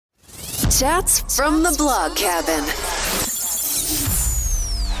Chats from the Blog Cabin.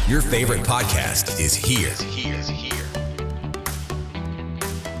 Your favorite podcast is here.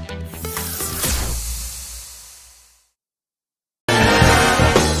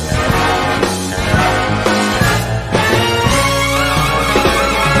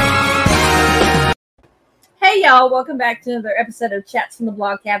 Hey y'all, welcome back to another episode of Chats from the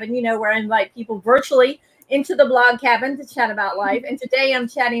Blog Cabin, where I invite people virtually into the Blog Cabin to chat about life. And today I'm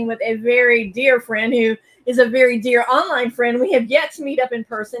chatting with a very dear friend who is a very dear online friend. We have yet to meet up in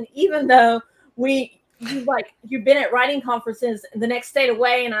person, even though you've been at writing conferences the next state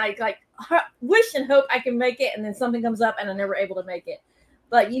away, and I wish and hope I can make it, and then something comes up and I'm never able to make it.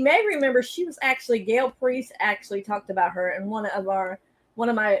 But you may remember Gail Priest actually talked about her in one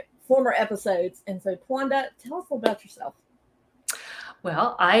of my former episodes. And so, Tawdra, tell us a little about yourself.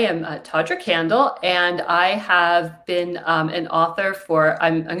 Well, I am Tawdra Kandle, and I have been an author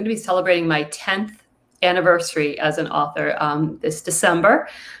I'm going to be celebrating my 10th anniversary as an author this December,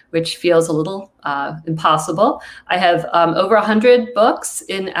 which feels a little impossible. I have over 100 books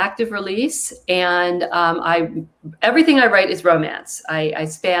in active release, and everything I write is romance. I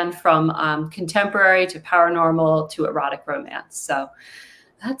span from contemporary to paranormal to erotic romance. So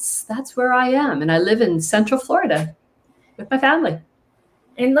that's where I am, and I live in Central Florida with my family.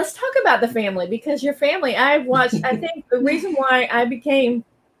 And let's talk about the family, because your family, I think the reason why I became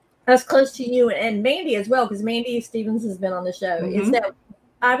as close to you and Mandy as well, because Mandy Stevens has been on the show, is that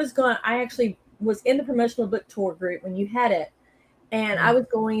I actually was in the promotional book tour group when you had it. And I was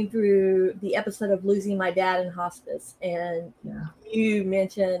going through the episode of losing my dad in hospice. And you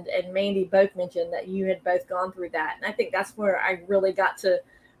mentioned, and Mandy both mentioned, that you had both gone through that. And I think that's where I really got to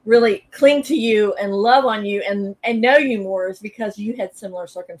really cling to you and love on you and know you more, is because you had similar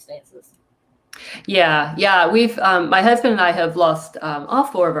circumstances. Yeah. We've, my husband and I have lost all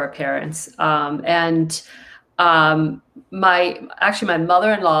four of our parents. My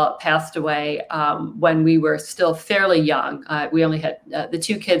mother-in-law passed away when we were still fairly young. We only had the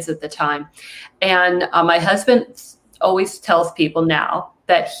two kids at the time. And my husband always tells people now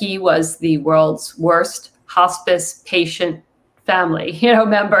that he was the world's worst hospice patient family,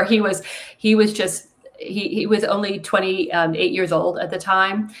 member. He was only 28 years old at the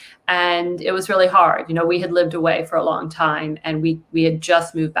time. And it was really hard. We had lived away for a long time, and we had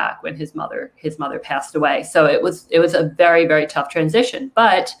just moved back when his mother passed away. So it was a very, very tough transition.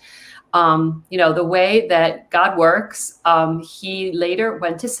 But, the way that God works, he later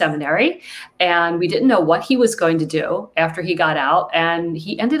went to seminary, and we didn't know what he was going to do after he got out. And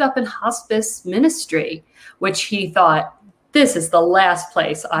he ended up in hospice ministry, which he thought, this is the last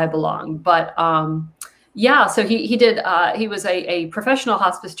place I belong. But, so he did. He was a professional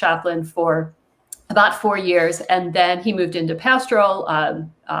hospice chaplain for about 4 years, and then he moved into pastoral,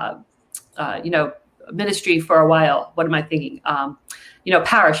 ministry for a while. What am I thinking?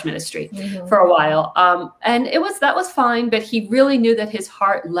 Parish ministry for a while, and that was fine. But he really knew that his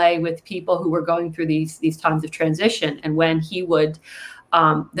heart lay with people who were going through these times of transition, and when he would.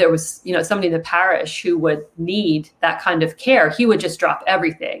 There was, somebody in the parish who would need that kind of care, he would just drop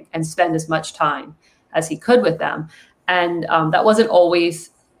everything and spend as much time as he could with them. And that wasn't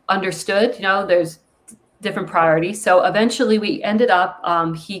always understood. There's different priorities. So eventually we ended up,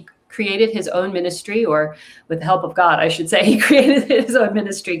 he created his own ministry, or with the help of God, I should say, he created his own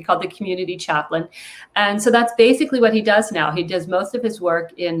ministry called the Community Chaplain. And so that's basically what he does now. He does most of his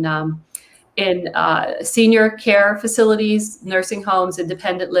work in senior care facilities, nursing homes,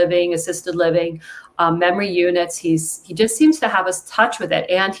 independent living, assisted living, memory units. He just seems to have us touch with it.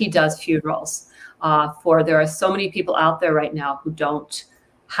 And he does funerals. There are so many people out there right now who don't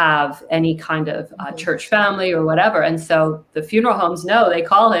have any kind of church family or whatever. And so the funeral homes know, they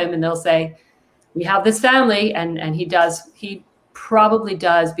call him and they'll say, we have this family. And he probably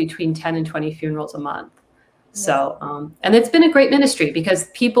does between 10 and 20 funerals a month. So, and it's been a great ministry because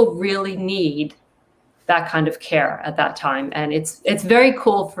people really need that kind of care at that time. And it's very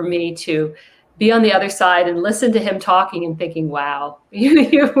cool for me to be on the other side and listen to him talking and thinking, wow,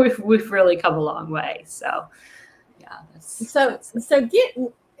 we've really come a long way. So, yeah.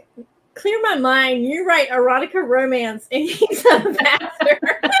 Clear my mind. You write erotica romance and he's a pastor.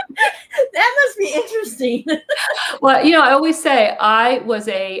 That must be interesting. Well, I always say I was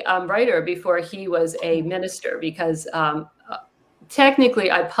a writer before he was a minister, because technically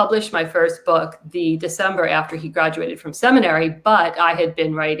I published my first book the December after he graduated from seminary, but I had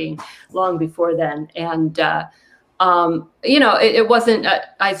been writing long before then. And, it wasn't,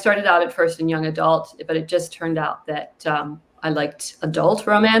 I started out at first in young adult, but it just turned out that I liked adult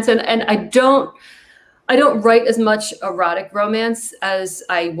romance. And I don't I don't write as much erotic romance as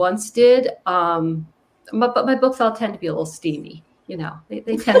I once did. But my books all tend to be a little steamy. You know, they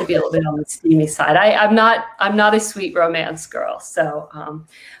tend to be a little bit on the steamy side. I'm not a sweet romance girl. So,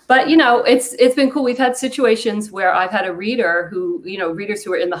 but you know, it's been cool. We've had situations where I've had a reader who, you know, readers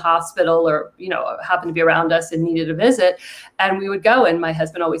who were in the hospital or, you know, happened to be around us and needed a visit, and we would go. And my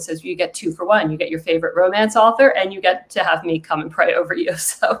husband always says, you get 2 for 1. You get your favorite romance author, and you get to have me come and pray over you.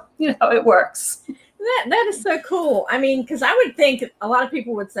 So, you know, it works. That is so cool. I mean, because I would think a lot of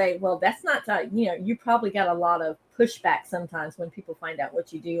people would say, well, that's not, you know, you probably got a lot of pushback sometimes when people find out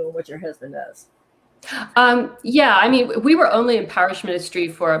what you do and what your husband does. Yeah, I mean, we were only in parish ministry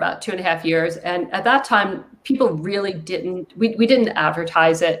for about 2.5 years. And at that time, people really didn't, we didn't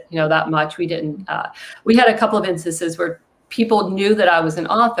advertise it, you know, that much. We didn't, we had a couple of instances where people knew that I was an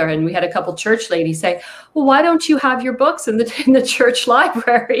author, and we had a couple church ladies say, well, why don't you have your books in the church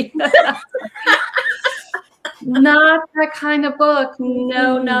library? Not that kind of book.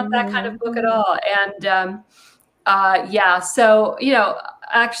 No, not that kind of book at all. And yeah, so, you know,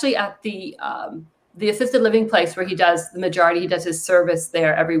 actually at the assisted living place where he does his service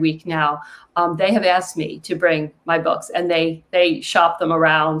there every week now, they have asked me to bring my books, and they shop them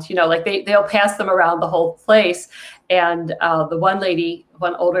around, you know, like they'll pass them around the whole place. And the one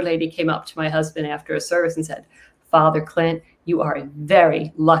older lady came up to my husband after a service and said, Father Clint, you are a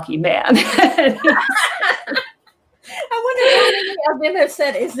very lucky man. I wonder how many of them have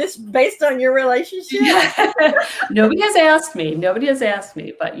said, is this based on your relationship? Nobody has asked me,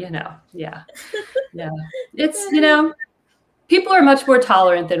 but you know, yeah. It's, you know, people are much more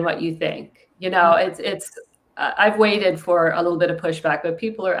tolerant than what you think. You know, it's I've waited for a little bit of pushback, but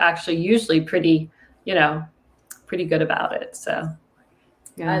people are actually usually pretty good about it. So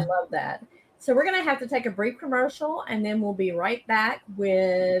yeah. I love that. So we're going to have to take a brief commercial, and then we'll be right back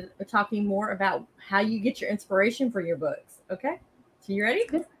with talking more about how you get your inspiration for your books. Okay? So you ready?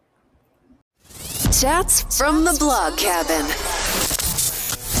 Good. Chats from the Blog Cabin.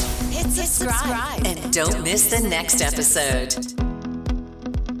 Hit subscribe and don't miss the next episode.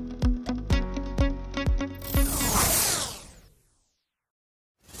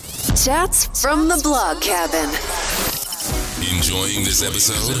 Chats from the Blog Cabin. Enjoying this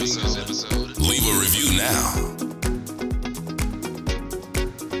episode? Leave a review now.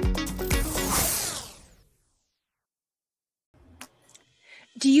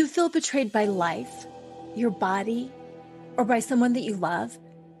 Do you feel betrayed by life, your body, or by someone that you love?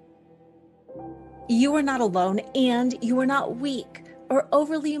 You are not alone, and you are not weak or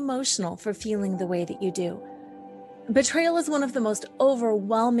overly emotional for feeling the way that you do. Betrayal is one of the most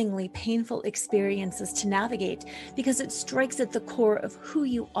overwhelmingly painful experiences to navigate because it strikes at the core of who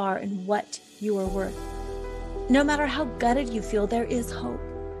you are and what you are worth. No matter how gutted you feel, there is hope.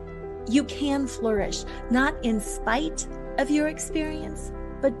 You can flourish, not in spite of your experience,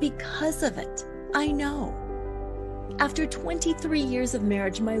 but because of it. I know. After 23 years of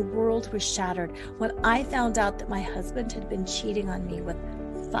marriage, my world was shattered when I found out that my husband had been cheating on me with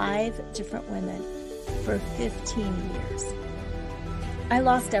 5 different women for 15 years. I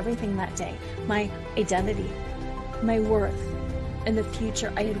lost everything that day, my identity, my worth, and the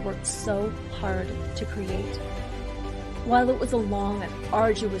future I had worked so hard to create. While it was a long and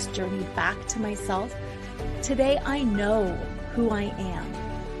arduous journey back to myself, today I know who I am,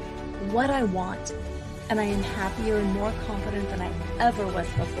 what I want, and I am happier and more confident than I ever was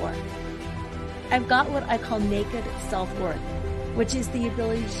before. I've got what I call naked self-worth, which is the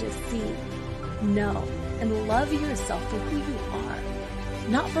ability to just see, know, and love yourself for who you are,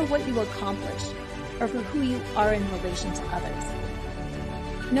 not for what you accomplish or for who you are in relation to others.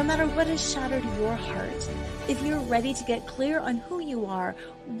 No matter what has shattered your heart, if you're ready to get clear on who you are,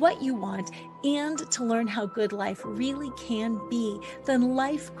 what you want, and to learn how good life really can be, then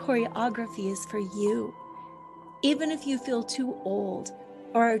Life Choreography is for you. Even if you feel too old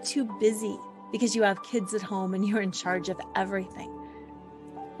or are too busy because you have kids at home and you're in charge of everything.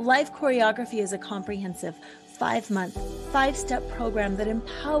 Life Choreography is a comprehensive 5-month, 5-step program that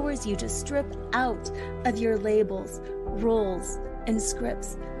empowers you to strip out of your labels, roles, and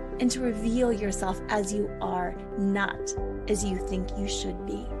scripts, and to reveal yourself as you are, not as you think you should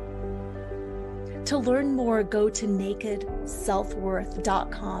be. To learn more, go to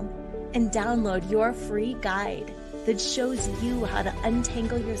nakedselfworth.com and download your free guide that shows you how to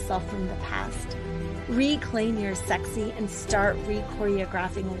untangle yourself from the past, reclaim your sexy, and start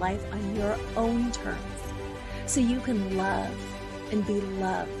re-choreographing life on your own terms so you can love and be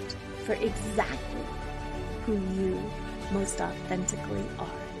loved for exactly who you most authentically are.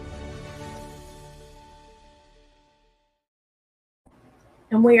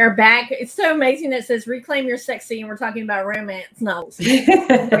 And And we are back. It's so amazing that it says reclaim your sexy, and we're talking about romance novels.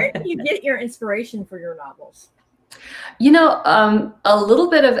 Where do you get your inspiration for your novels? A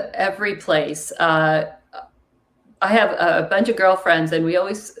little bit of every place. I have a bunch of girlfriends, and we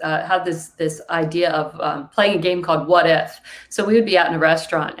always have this idea of playing a game called What If. So we would be out in a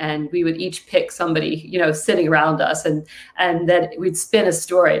restaurant, and we would each pick somebody, sitting around us, and then we'd spin a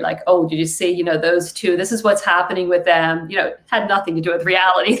story like, oh, did you see, those two? This is what's happening with them. It had nothing to do with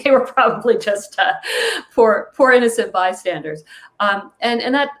reality. They were probably just poor innocent bystanders.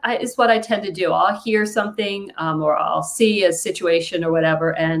 And that is what I tend to do. I'll hear something, or I'll see a situation or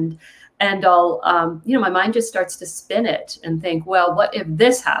whatever, and I'll, my mind just starts to spin it and think, well, what if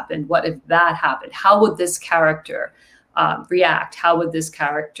this happened? What if that happened? How would this character react? How would this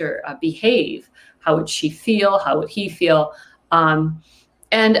character behave? How would she feel? How would he feel? Some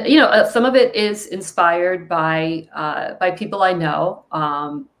of it is inspired by people I know.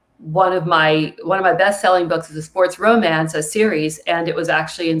 One of my best-selling books is a sports romance, a series, and it was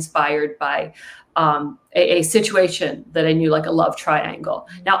actually inspired by a situation that I knew, like a love triangle.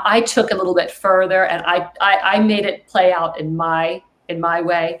 Now I took a little bit further, and I made it play out in my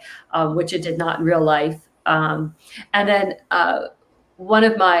way, which it did not in real life. And then one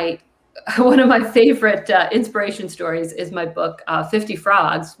of my favorite inspiration stories is my book 50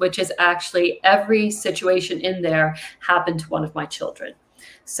 Frogs, which is actually every situation in there happened to one of my children.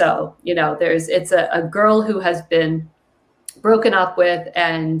 So it's a girl who has been broken up with,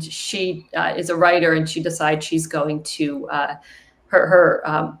 and she is a writer, and she decides she's going to her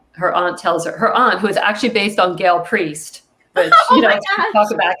aunt tells her aunt, who is actually based on Gail Priest, which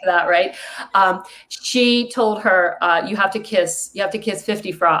talk back to that, right? She told her you have to kiss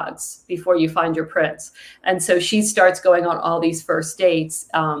 50 frogs before you find your prince. And so she starts going on all these first dates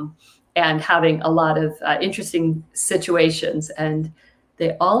and having a lot of interesting situations, and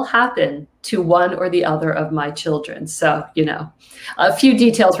they all happen to one or the other of my children. So, a few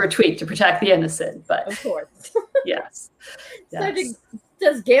details were tweaked to protect the innocent, but of course. Yes. So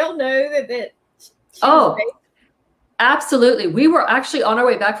does Gail know that oh, absolutely. We were actually on our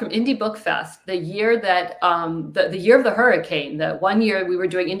way back from Indie Book Fest, the year that the year of the hurricane. The one year we were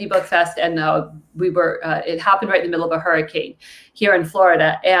doing Indie Book Fest, and it happened right in the middle of a hurricane here in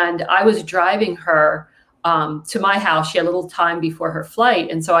Florida. And I was driving her to my house. She had a little time before her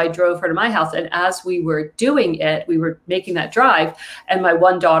flight. And so I drove her to my house. And as we were doing it, we were making that drive, and my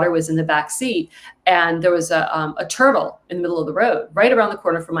one daughter was in the back seat, and there was a turtle in the middle of the road right around the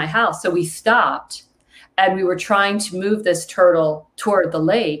corner from my house. So we stopped, and we were trying to move this turtle toward the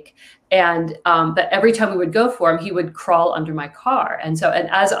lake. And but every time we would go for him, he would crawl under my car. And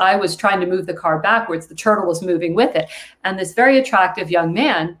as I was trying to move the car backwards, the turtle was moving with it. And this very attractive young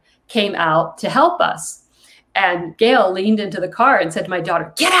man came out to help us. And Gail leaned into the car and said to my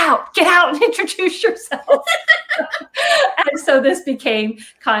daughter, get out and introduce yourself. And so this became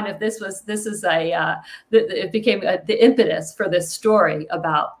it became the impetus for this story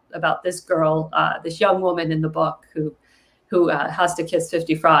about this girl, this young woman in the book who has to kiss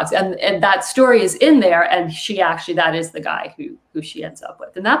 50 frogs. And that story is in there. And that is the guy who she ends up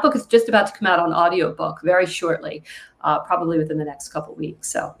with. And that book is just about to come out on audiobook very shortly, probably within the next couple of weeks.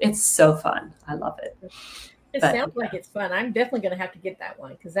 So it's so fun. I love it. It sounds like it's fun. I'm definitely going to have to get that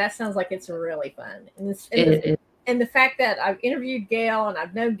one, because that sounds like it's really fun. And the fact that I've interviewed Gail, and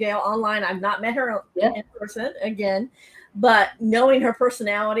I've known Gail online, I've not met her in person again, but knowing her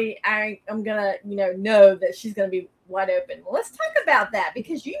personality, I'm going to know that she's going to be wide open. Well, let's talk about that,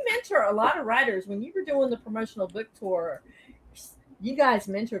 because you mentor a lot of writers. When you were doing the promotional book tour, you guys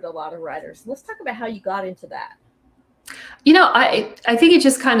mentored a lot of writers. Let's talk about how you got into that. I think it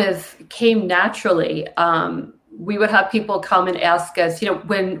just kind of came naturally. We would have people come and ask us,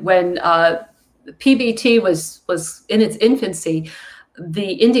 when PBT was in its infancy,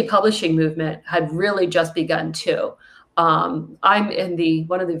 the indie publishing movement had really just begun too. I'm in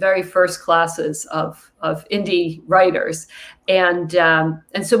one of the very first classes of indie writers. And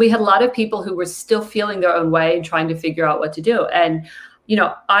so we had a lot of people who were still feeling their own way and trying to figure out what to do. And,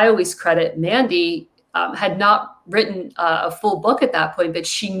 I always credit Mandy, had not written a full book at that point, but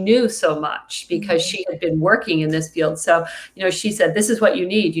she knew so much because she had been working in this field. So, she said, this is what you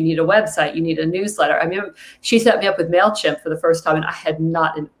need. You need a website. You need a newsletter. I mean, she set me up with MailChimp for the first time, and I had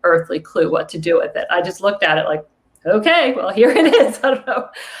not an earthly clue what to do with it. I just looked at it like, okay, well, here it is. I don't know.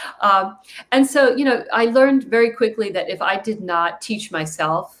 And so, I learned very quickly that if I did not teach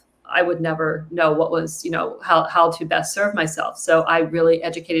myself, I would never know what was, how to best serve myself. So I really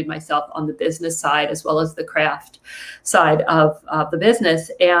educated myself on the business side as well as the craft side of the business.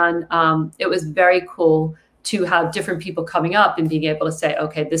 And it was very cool to have different people coming up and being able to say,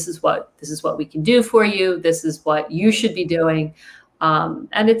 okay, this is what we can do for you. This is what you should be doing.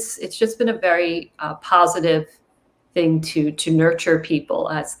 And it's just been a very positive thing to nurture people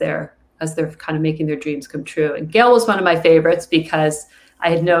as they're kind of making their dreams come true. And Gail was one of my favorites because I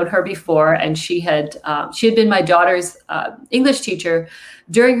had known her before, and she had been my daughter's English teacher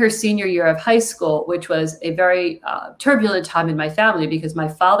during her senior year of high school, which was a very turbulent time in my family because my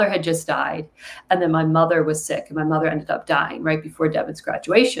father had just died, and then my mother was sick, and my mother ended up dying right before Devin's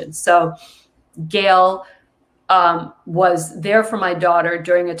graduation. So Gail was there for my daughter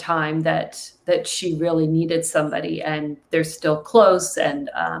during a time that she really needed somebody, and they're still close,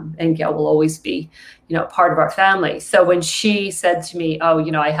 and Gail will always be, part of our family. So when she said to me, oh,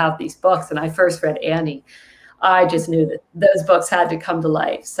 I have these books, and I first read Annie, I just knew that those books had to come to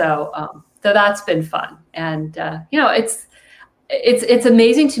life. So that's been fun. And, it's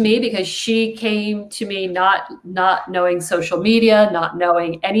amazing to me because she came to me not knowing social media, not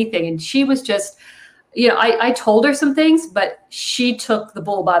knowing anything. And she was just, I told her some things, but she took the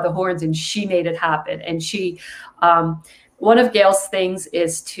bull by the horns and she made it happen. And she, one of Gail's things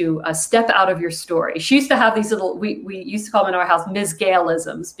is to step out of your story. She used to have these little, we used to call them in our house, Ms.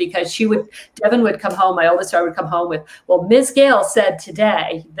 Gailisms, because Devin would come home, my oldest daughter would come home with, well, Ms. Gail said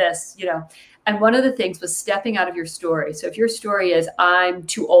today this, and one of the things was stepping out of your story. So if your story is, I'm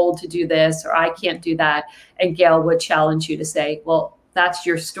too old to do this, or I can't do that, and Gail would challenge you to say, well, that's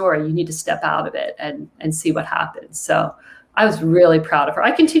your story. You need to step out of it and see what happens. So I was really proud of her.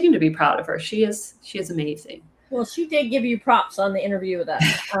 I continue to be proud of her. She is amazing. Well, she did give you props on the interview with us.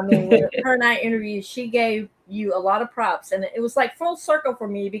 I mean, when her and I interviewed, she gave you a lot of props, and it was like full circle for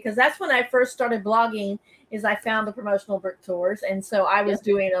me because that's when I first started blogging. Is I found the promotional book tours, and so I was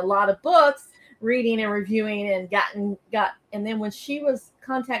doing a lot of books, reading and reviewing, and and then when she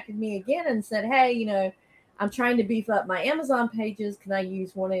contacted me again and said, hey, I'm trying to beef up my Amazon pages. Can I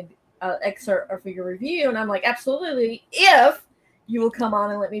use one excerpt for your review? And I'm like, absolutely, if you will come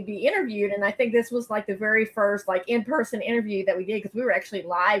on and let me be interviewed. And I think this was like the very first in-person interview that we did because we were actually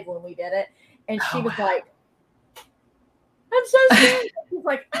live when we did it. And she was like, I'm so sorry. She was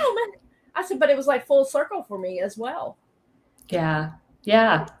like, oh man. I said, but it was like full circle for me as well. Yeah.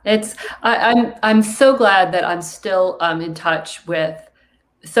 Yeah. I'm so glad that I'm still in touch with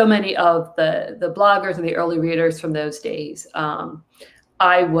so many of the bloggers and the early readers from those days.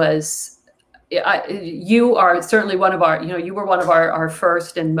 You are certainly one of our, you were one of our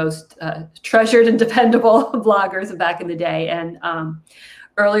first and most treasured and dependable bloggers back in the day. And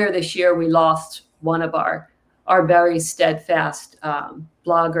earlier this year, we lost one of our very steadfast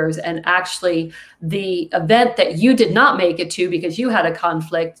bloggers. And actually the event that you did not make it to because you had a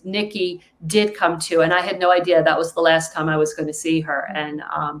conflict, Nikki did come to, and I had no idea that was the last time I was going to see her. And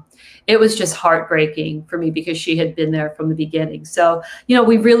it was just heartbreaking for me because she had been there from the beginning. So,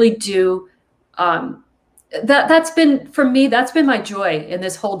 we really do, that's been, for me, that's been my joy in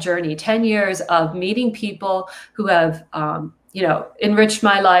this whole journey, 10 years of meeting people who have, enriched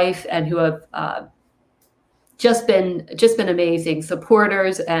my life and who have, just been amazing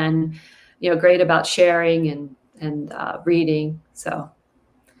supporters and, great about sharing and reading. So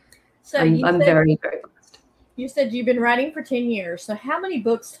I'm very, very blessed. You said you've been writing for 10 years. So how many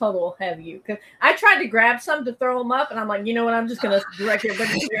books total have you? Because I tried to grab some to throw them up and I'm like, you know what? I'm just going to direct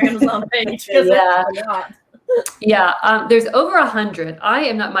everybody to your Amazon page. Yeah. That's a lot. Yeah. There's over 100. I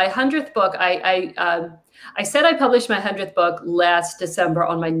am not, my 100th book. I said I published my 100th book last December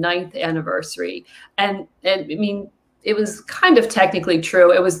on my 9th anniversary. And I mean, it was kind of technically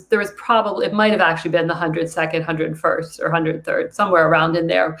true. It might have actually been the 102nd, 101st, or 103rd, somewhere around in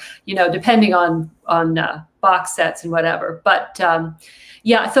there, depending on box sets and whatever. But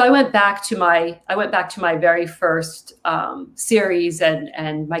so I went back to my very first series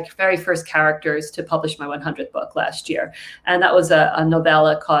and my very first characters to publish my 100th book last year. And that was a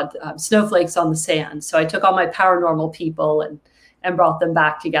novella called Snowflakes on the Sand. So I took all my paranormal people and brought them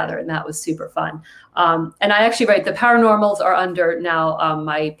back together. And that was super fun. And I actually write, the paranormals are under now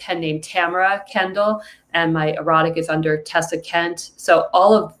my pen name Tamara Kandle, and my erotic is under Tessa Kent. So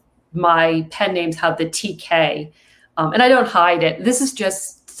all of my pen names have the TK, and I don't hide it. This is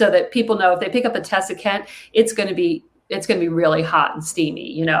just so that people know if they pick up a Tessa Kent, it's going to be really hot and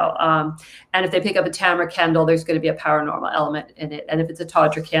steamy, and if they pick up a Tamara Kandle, there's going to be a paranormal element in it. And if it's a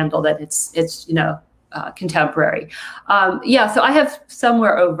Tawdra candle, then it's contemporary. So I have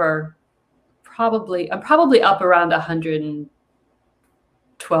somewhere over I'm probably up around 112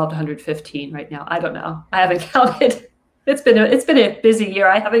 to 115 right now. I don't know. I haven't counted. It's been a busy year.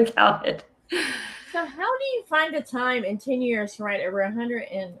 I haven't counted. So So how do you find the time in 10 years to write over 100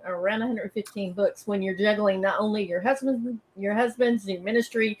 and around 115 books when you're juggling not only your husband's new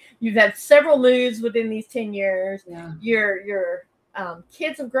ministry, you've had several moves within these 10 years. Yeah. Your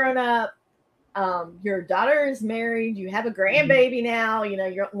kids have grown up. Your daughter is married. You have a grandbaby now. You know,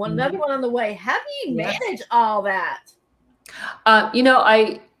 you're another one on the way. How do you manage all that? You know,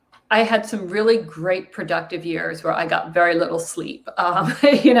 I had some really great productive years where I got very little sleep.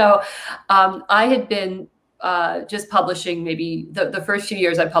 You know, I had been just publishing maybe the first few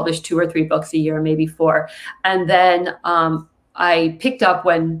years I published 2 or 3 books a year, maybe 4. And then I picked up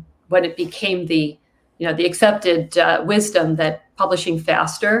when it became the accepted wisdom that publishing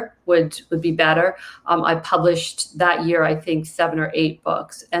faster would be better. I published that year, I think 7 or 8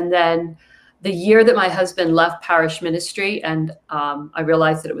 books. And then the year that my husband left parish ministry, and I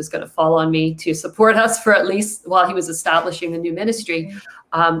realized that it was going to fall on me to support us for at least while he was establishing the new ministry,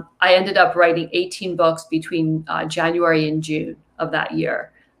 I ended up writing 18 books between January and June of that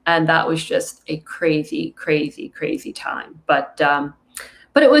year. And that was just a crazy, crazy, crazy time. But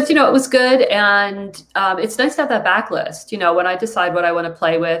it was, it was good. And it's nice to have that backlist. You know, when I decide what I want to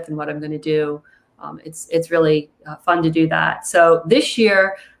play with and what I'm going to do, it's really fun to do that. So this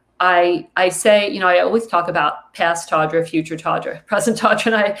year, I say, I always talk about past Tawdra, future Tawdra, present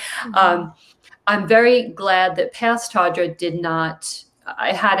Tawdra. And I'm very glad that past Tawdra did not,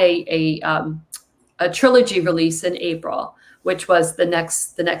 I had a trilogy release in April, which was the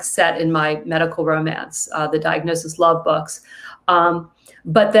next set in my medical romance, the Diagnosis Love books.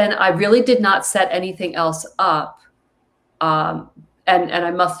 But then I really did not set anything else up. And I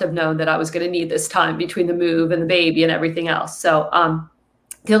must have known that I was going to need this time between the move and the baby and everything else. So,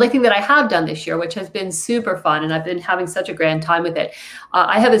 the only thing that I have done this year, which has been super fun, and I've been having such a grand time with it,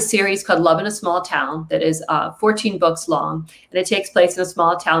 I have a series called Love in a Small Town that is 14 books long, and it takes place in a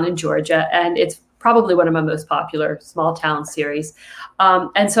small town in Georgia, and it's probably one of my most popular small town series.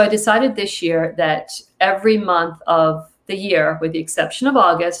 And so I decided this year that every month of the year, with the exception of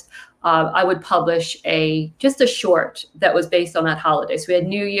August, I would publish just a short that was based on that holiday. So we had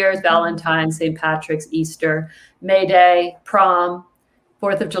New Year's, Valentine's, St. Patrick's, Easter, May Day, prom,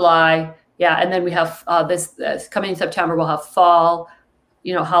 4th of July. Yeah. And then we have this coming in September, we'll have fall,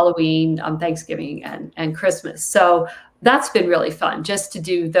 Halloween, Thanksgiving and Christmas. So that's been really fun just to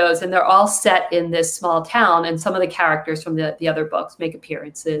do those. And they're all set in this small town. And some of the characters from the other books make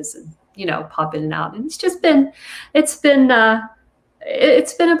appearances and, pop in and out. And it's been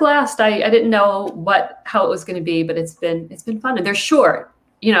a blast. I didn't know how it was going to be, but it's been fun. And they're short,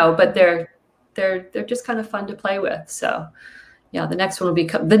 but they're just kind of fun to play with. So yeah, the next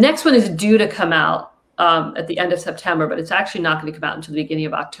one is due to come out at the end of September, but it's actually not going to come out until the beginning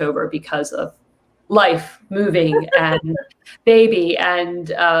of October because of life, moving, and baby, and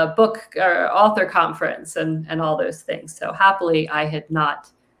book or author conference, and all those things. So happily, I had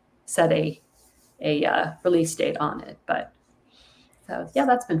not set a release date on it, but so yeah,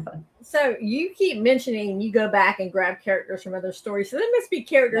 that's been fun. So you keep mentioning you go back and grab characters from other stories. So there must be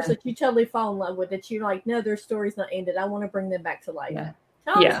characters that you totally fall in love with that you're like, no, their story's not ended. I want to bring them back to life. Yeah.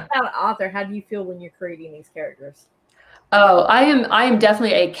 Tell us about an author. How do you feel when you're creating these characters? Oh, I am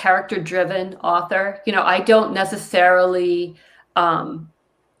definitely a character-driven author. I don't necessarily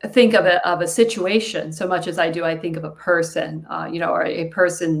think of a situation so much as I think of a person, or a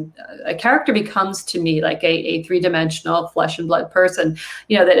person. A character becomes to me like a three-dimensional flesh and blood person,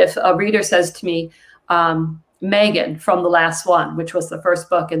 that if a reader says to me, Megan from the last one, which was the first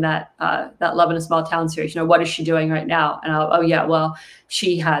book in that Love in a Small Town series, what is she doing right now? And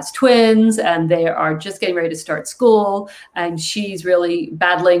she has twins and they are just getting ready to start school, and she's really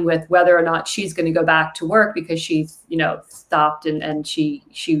battling with whether or not she's going to go back to work because she's stopped and she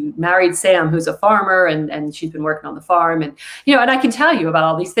married Sam, who's a farmer, and she's been working on the farm, and and I can tell you about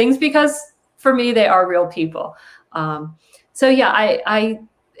all these things because for me they are real people. So yeah,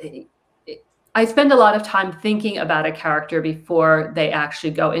 I spend a lot of time thinking about a character before they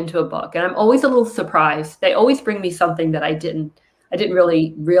actually go into a book. And I'm always a little surprised. They always bring me something that I didn't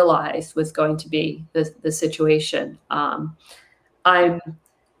really realize was going to be the situation. I'm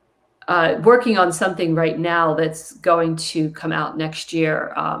working on something right now that's going to come out next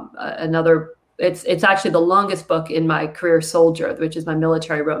year. It's actually the longest book in my career, Soldier, which is my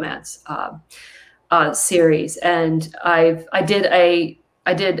military romance series. And I did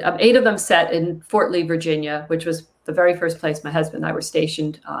 8 of them set in Fort Lee, Virginia, which was the very first place my husband and I were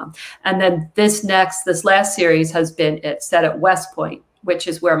stationed. And then this last series has been set at West Point, which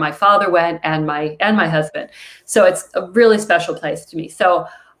is where my father went and my husband. So it's a really special place to me. So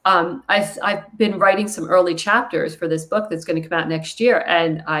I've been writing some early chapters for this book that's going to come out next year.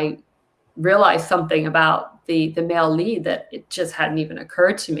 And I realized something about the male lead that it just hadn't even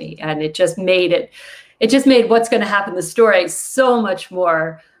occurred to me. And it just made what's going to happen in the story so much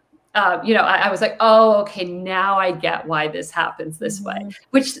more. I was like, oh, okay, now I get why this happens this way,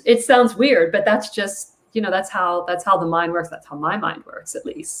 which it sounds weird, but that's just, that's how the mind works. That's how my mind works, at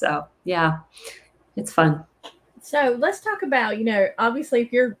least. So yeah, it's fun. So let's talk about, obviously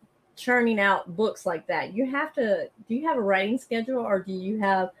if you're churning out books like that, do you have a writing schedule, or do you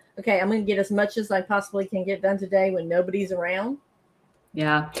have, okay, I'm going to get as much as I possibly can get done today when nobody's around?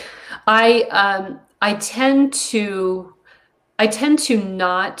 Yeah. I tend to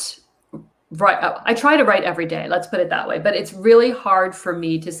not write. I try to write every day. Let's put it that way. But it's really hard for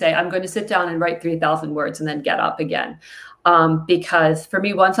me to say, I'm going to sit down and write 3,000 words and then get up again. Because for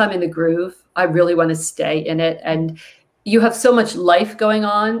me, once I'm in the groove, I really want to stay in it. And you have so much life going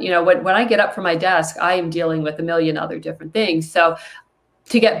on. When I get up from my desk, I am dealing with a million other different things. So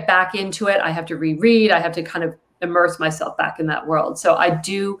to get back into it, I have to reread. I have to kind of immerse myself back in that world. So I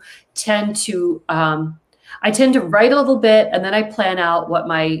do tend to write a little bit, and then I plan out what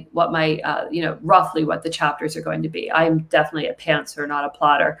my roughly what the chapters are going to be. I'm definitely a pantser, not a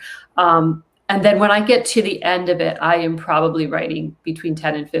plotter. And then when I get to the end of it, I am probably writing between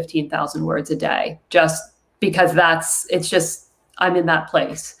 10 and 15,000 words a day, just because I'm in that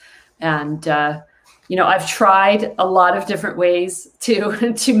place. And, I've tried a lot of different ways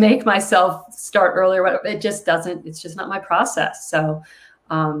to make myself start earlier. It's just not my process. So,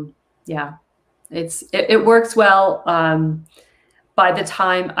 yeah. It works well. By the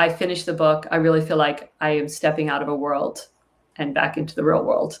time I finish the book, I really feel like I am stepping out of a world and back into the real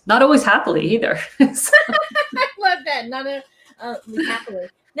world. Not always happily either. I love that. Not happily.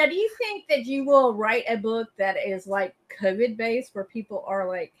 Now, do you think that you will write a book that is like COVID based, where people are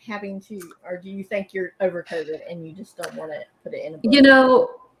like having to, or do you think you're over COVID and you just don't want to put it in a book?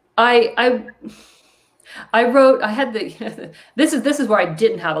 This is where I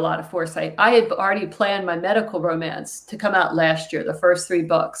didn't have a lot of foresight. I had already planned my medical romance to come out last year. The first 3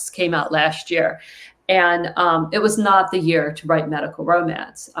 books came out last year. And it was not the year to write medical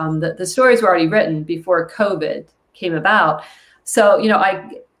romance. The stories were already written before COVID came about. So,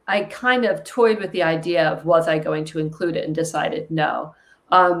 I kind of toyed with the idea of, was I going to include it, and decided no.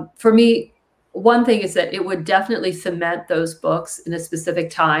 For me, one thing is that it would definitely cement those books in a specific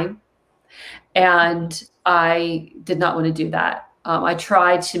time. And I did not want to do that. I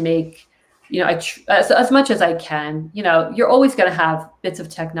tried to make, as much as I can, you're always going to have bits of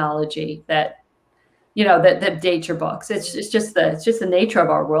technology that date your books. It's just the nature of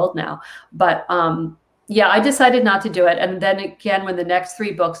our world now. But I decided not to do it. And then again, when the next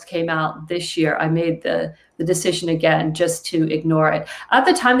 3 books came out this year, I made the decision again just to ignore it. At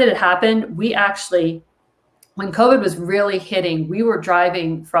the time that it happened, we actually, when COVID was really hitting, we were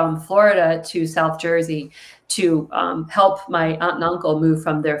driving from Florida to South Jersey to help my aunt and uncle move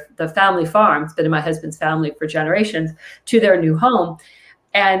from the family farm. It's been in my husband's family for generations, to their new home.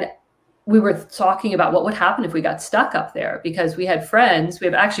 And we were talking about what would happen if we got stuck up there, because we have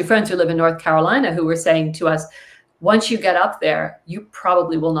actually friends who live in North Carolina who were saying to us, once you get up there, you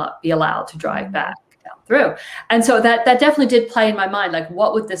probably will not be allowed to drive back down through. And so that definitely did play in my mind. Like,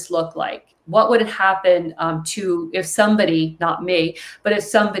 what would this look like? What would happen if somebody, not me, but if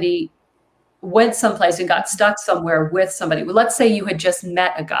somebody went someplace and got stuck somewhere with somebody? Well, let's say you had just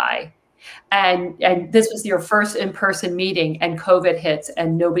met a guy, and this was your first in-person meeting, and COVID hits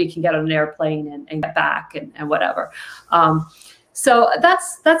and nobody can get on an airplane and get back and whatever. So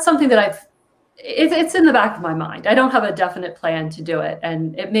that's something that it's in the back of my mind. I don't have a definite plan to do it.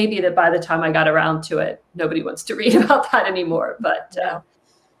 And it may be that by the time I got around to it, nobody wants to read about that anymore. But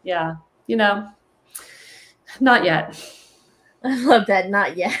not yet. I love that.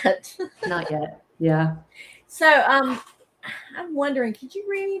 Not yet. Not yet. Yeah. So, I'm wondering, could you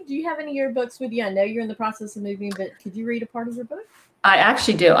read? Do you have any of your books with you? I know you're in the process of moving, but could you read a part of your book? I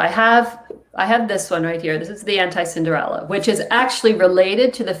actually do. I have this one right here. This is the Anti-Cinderella, which is actually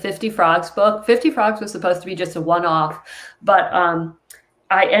related to the 50 Frogs book. 50 Frogs was supposed to be just a one-off, but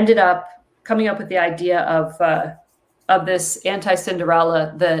I ended up coming up with the idea of this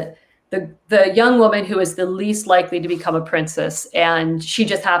Anti-Cinderella, the young woman who is the least likely to become a princess, and she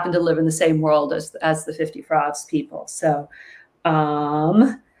just happened to live in the same world as the 50 Frogs people. So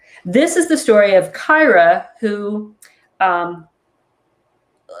this is the story of Kyra, who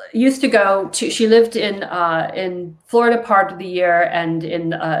used to go to, she lived in Florida part of the year and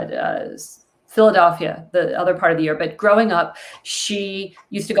in Philadelphia the other part of the year. But growing up, she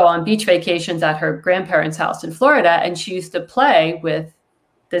used to go on beach vacations at her grandparents' house in Florida, and she used to play with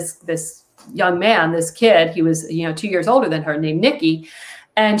this young man, this kid. He was 2 years older than her, named Nicky.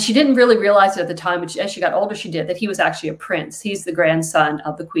 And she didn't really realize it at the time, but as she got older, she did, that he was actually a prince. He's the grandson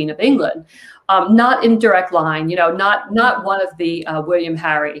of the Queen of England, not in direct line, not one of the William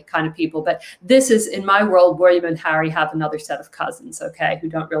Harry kind of people. But this is, in my world, William and Harry have another set of cousins, okay, who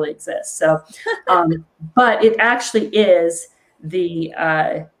don't really exist. So, but it actually is the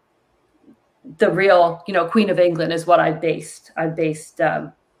real, Queen of England is what I based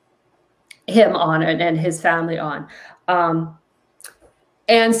him on and his family on.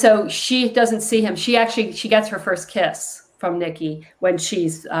 And so she doesn't see him. She gets her first kiss from Nikki when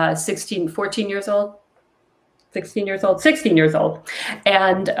she's 16 years old.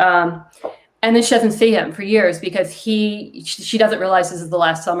 And then she doesn't see him for years because she doesn't realize this is the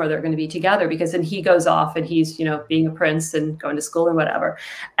last summer they're going to be together, because then he goes off and he's, being a prince and going to school and whatever.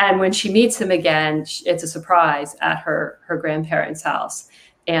 And when she meets him again, it's a surprise at her grandparents' house.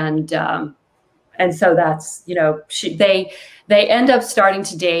 And so that's, they end up starting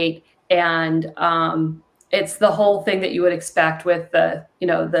to date, and it's the whole thing that you would expect with the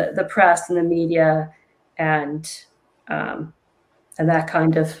press and the media and that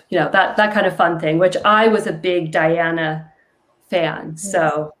kind of, that kind of fun thing, which I was a big Diana fan. Yes.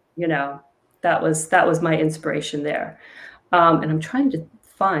 So, that was my inspiration there. And I'm trying to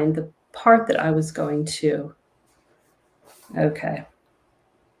find the part that I was going to. Okay.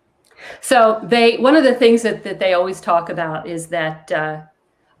 So one of the things that they always talk about is that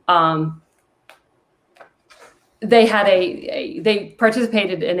they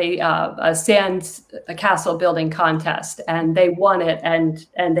participated in a sand castle building contest, and they won it.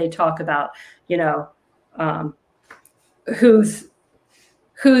 And they talk about, whose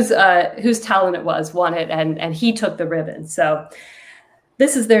talent it was won it, and he took the ribbon. So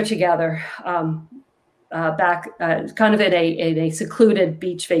this is there together. Back kind of in a secluded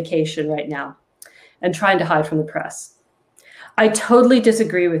beach vacation right now, and trying to hide from the press. I totally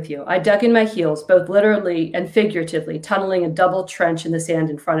disagree with you. I dug in my heels, both literally and figuratively, tunneling a double trench in the sand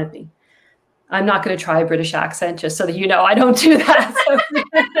in front of me. I'm not going to try a British accent, just so that I don't do that. So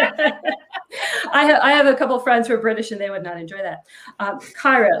I have a couple of friends who are British, and they would not enjoy that.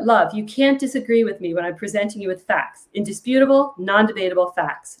 Kyra, love, you can't disagree with me when I'm presenting you with facts. Indisputable, non-debatable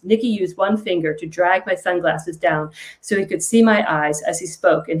facts. Nikki used one finger to drag my sunglasses down so he could see my eyes as he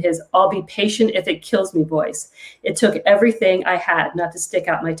spoke in his "I'll be patient if it kills me" voice. It took everything I had not to stick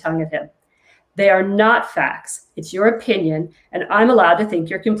out my tongue at him. They are not facts. It's your opinion, and I'm allowed to think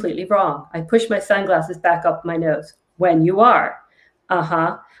you're completely wrong. I pushed my sunglasses back up my nose. When you are.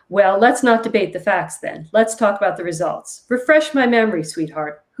 Uh-huh. Well, let's not debate the facts then. Let's talk about the results. Refresh my memory,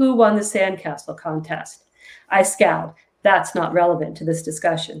 sweetheart. Who won the sandcastle contest? I scowled. That's not relevant to this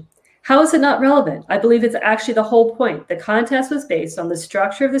discussion. How is it not relevant? I believe it's actually the whole point. The contest was based on the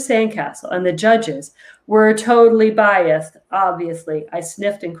structure of the sandcastle, and the judges were totally biased, obviously. I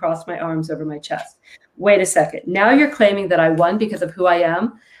sniffed and crossed my arms over my chest. Wait a second. Now you're claiming that I won because of who I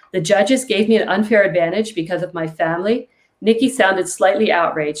am? The judges gave me an unfair advantage because of my family? Nikki sounded slightly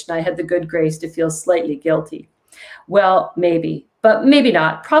outraged, and I had the good grace to feel slightly guilty. Well, maybe, but maybe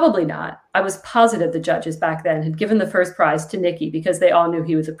not, probably not. I was positive the judges back then had given the first prize to Nikki because they all knew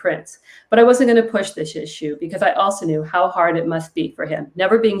he was a prince. But I wasn't going to push this issue because I also knew how hard it must be for him,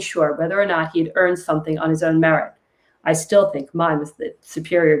 never being sure whether or not he had earned something on his own merit. I still think mine was the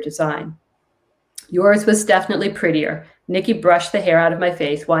superior design. Yours was definitely prettier. Nikki brushed the hair out of my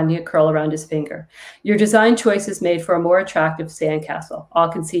face, winding a curl around his finger. Your design choices made for a more attractive sandcastle.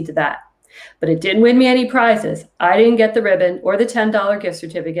 I'll concede to that. But it didn't win me any prizes. I didn't get the ribbon or the $10 gift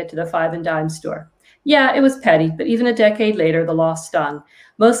certificate to the Five and Dime store. Yeah, it was petty, but even a decade later, the loss stung.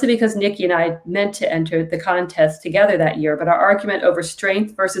 Mostly because Nikki and I meant to enter the contest together that year, but our argument over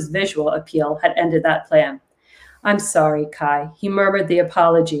strength versus visual appeal had ended that plan. I'm sorry, Kai. He murmured the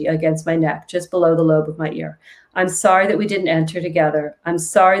apology against my neck, just below the lobe of my ear. I'm sorry that we didn't enter together. I'm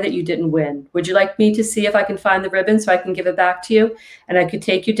sorry that you didn't win. Would you like me to see if I can find the ribbon so I can give it back to you? And I could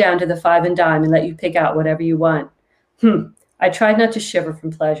take you down to the Five and Dime and let you pick out whatever you want. I tried not to shiver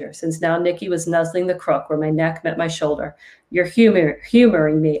from pleasure, since now Nikki was nuzzling the crook where my neck met my shoulder. You're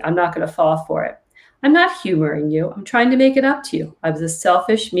humoring me. I'm not going to fall for it. I'm not humoring you. I'm trying to make it up to you. I was a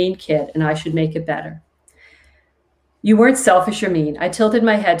selfish, mean kid, and I should make it better. You weren't selfish or mean. I tilted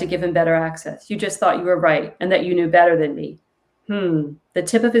my head to give him better access. You just thought you were right and that you knew better than me. The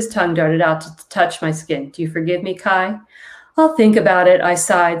tip of his tongue darted out to touch my skin. Do you forgive me, Kai? I'll think about it, I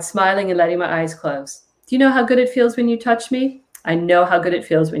sighed, smiling and letting my eyes close. Do you know how good it feels when you touch me? I know how good it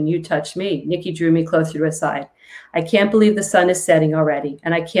feels when you touch me. Nikki drew me closer to his side. I can't believe the sun is setting already,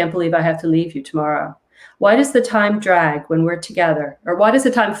 and I can't believe I have to leave you tomorrow. Why does the time drag when we're together? Or why does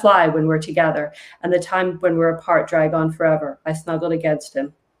the time fly when we're together? And the time when we're apart drag on forever? I snuggled against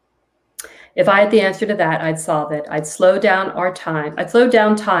him. If I had the answer to that, I'd solve it. I'd slow down our time. I'd slow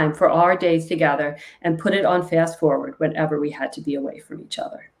down time for our days together and put it on fast forward whenever we had to be away from each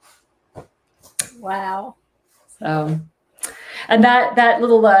other. Wow. So, and that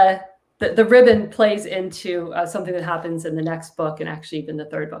little, the ribbon plays into something that happens in the next book, and actually even the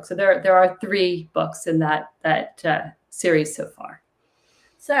third book. So there are 3 books in that series so far.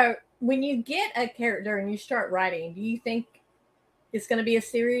 So when you get a character and you start writing, do you think it's going to be a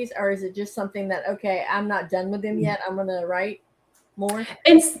series, or is it just something that, okay, I'm not done with them yet, I'm going to write more?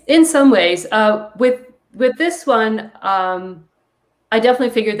 In some ways, with this one, I definitely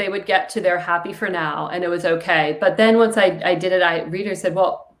figured they would get to their happy for now, and it was okay. But then once I did it, readers said,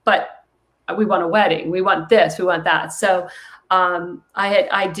 well, but we want a wedding, we want this, we want that. So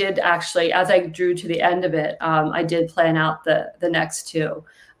I did actually, as I drew to the end of it, I did plan out the next 2,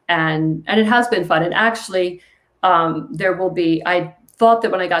 and it has been fun. And actually, there will be, I thought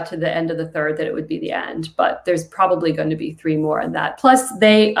that when I got to the end of the 3rd that it would be the end, but there's probably going to be 3 more in that. Plus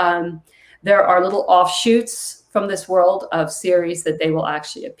there are little offshoots from this world of series that they will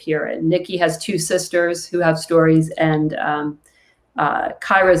actually appear in. Nikki has 2 sisters who have stories, and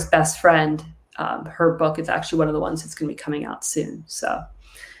Kyra's best friend, her book is actually one of the ones that's going to be coming out soon. So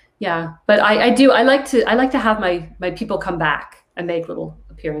yeah, but I like to have my people come back and make little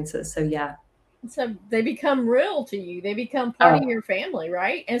appearances. So yeah. So they become real to you. They become part of your family,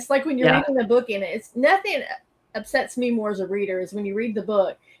 right? And it's like when you're reading the book, and it's nothing upsets me more as a reader is when you read the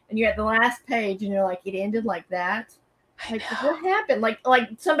book and you're at the last page and you're like, it ended like that. Like, what happened? Like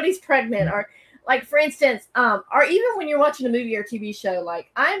somebody's pregnant, or like, for instance, or even when you're watching a movie or TV show, like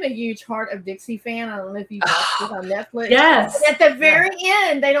I'm a huge Heart of Dixie fan. I don't know if you've watched it on Netflix. Yes. And at the very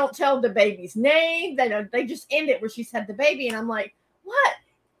end, they don't tell the baby's name. They just end it where she's had the baby. And I'm like, what?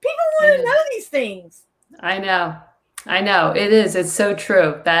 People want to know these things. I know. It is. It's so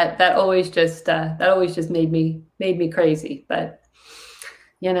true. That always just made me crazy. But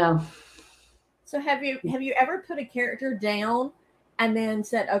So have you ever put a character down and then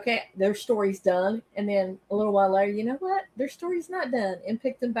said, okay, their story's done, and then a little while later, you know what, their story's not done, and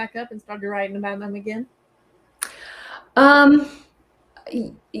picked them back up and started writing about them again?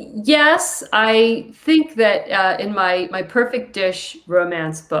 Yes, I think that in my Perfect Dish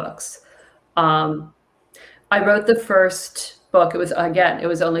romance books, I wrote the first book. It was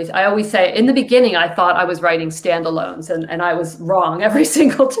only, I always say in the beginning, I thought I was writing standalones, and I was wrong every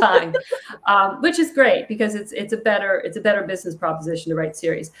single time, which is great because it's a better business proposition to write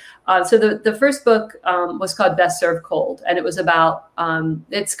series. So the first book was called Best Served Cold, and it was about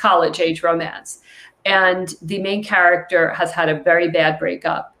it's college age romance. And the main character has had a very bad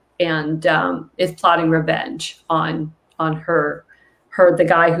breakup and is plotting revenge on the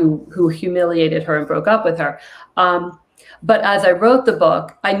guy who humiliated her and broke up with her. But as I wrote the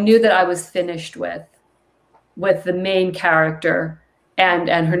book, I knew that I was finished with the main character and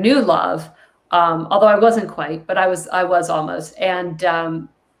her new love. Although I wasn't quite, but I was almost. And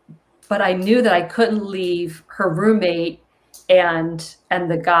but I knew that I couldn't leave her roommate and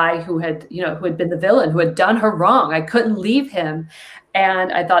the guy who had been the villain, who had done her wrong. I couldn't leave him.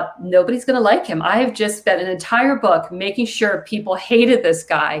 And I thought, nobody's going to like him. I have just spent an entire book making sure people hated this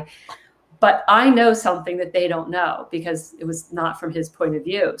guy, but I know something that they don't know because it was not from his point of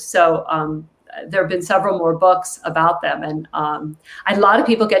view. So there have been several more books about them. And a lot of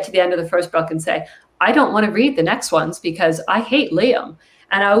people get to the end of the first book and say, I don't want to read the next ones because I hate Liam.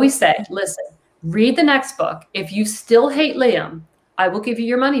 And I always say, listen, read the next book. If you still hate Liam, I will give you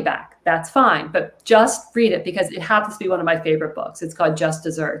your money back. That's fine. But just read it because it happens to be one of my favorite books. It's called Just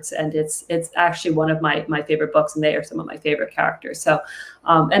Desserts. And it's actually one of my favorite books. And they are some of my favorite characters. So,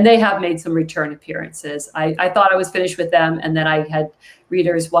 and they have made some return appearances. I thought I was finished with them. And then I had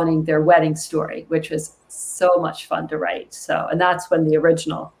readers wanting their wedding story, which was so much fun to write. So, and that's when the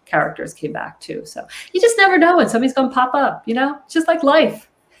original characters came back too. So you just never know when somebody's going to pop up, it's just like life.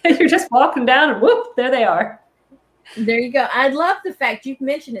 You're just walking down and whoop, there they are. There you go. I love the fact you've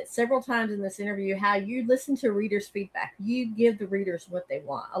mentioned it several times in this interview, how you listen to readers' feedback. You give the readers what they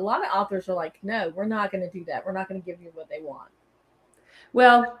want. A lot of authors are like, no, we're not going to do that. We're not going to give you what they want.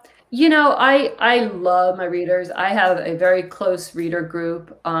 Well, I love my readers. I have a very close reader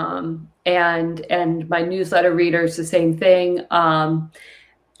group, and my newsletter readers, the same thing.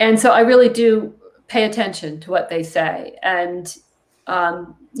 And so I really do pay attention to what they say. And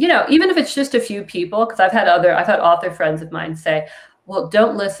even if it's just a few people, because I've had author friends of mine say, well,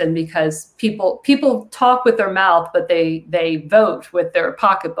 don't listen because people talk with their mouth, but they vote with their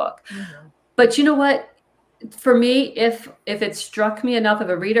pocketbook. Mm-hmm. But you know what? for me, if it struck me enough, if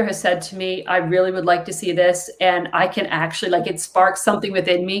a reader has said to me, I really would like to see this, and I can actually, like, it sparks something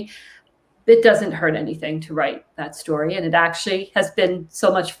within me, it doesn't hurt anything to write that story. And it actually has been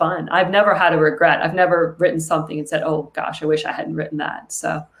so much fun. I've never had a regret. I've never written something and said, oh gosh, I wish I hadn't written that.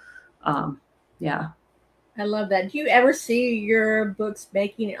 So yeah. I love that. Do you ever see your books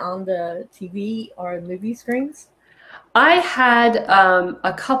making it on the TV or movie screens? I had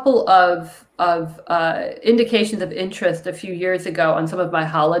a couple of indications of interest a few years ago on some of my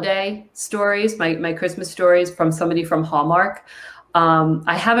holiday stories, my Christmas stories, from somebody from Hallmark.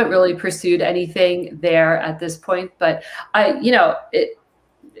 I haven't really pursued anything there at this point, but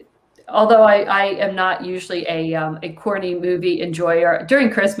although I am not usually a corny movie enjoyer, during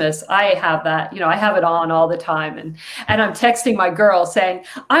Christmas, I have that, I have it on all the time. And I'm texting my girl saying,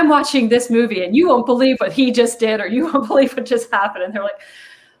 I'm watching this movie and you won't believe what he just did, or you won't believe what just happened. And they're like,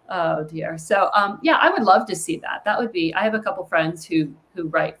 oh dear. So yeah, I would love to see that. That would be, I have a couple friends who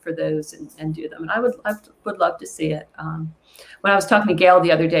write for those and do them. And I would love to see it. When I was talking to Gail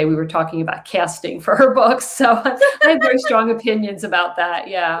the other day, we were talking about casting for her books. So I have very strong opinions about that.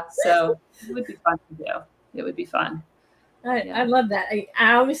 Yeah. So it would be fun to do. It would be fun. I love that. I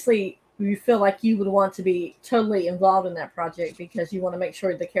obviously, you feel like you would want to be totally involved in that project because you want to make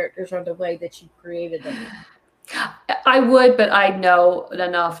sure the characters are the way that you created them. I would, but I know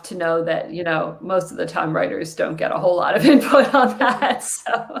enough to know that, most of the time writers don't get a whole lot of input on that.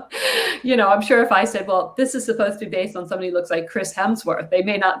 So, I'm sure if I said, well, this is supposed to be based on somebody who looks like Chris Hemsworth, they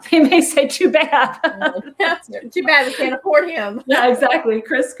may say too bad. Too bad we can't afford him. Yeah, exactly.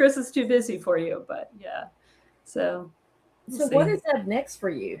 Chris is too busy for you, but yeah. So what is up next for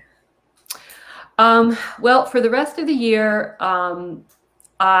you? Well, for the rest of the year,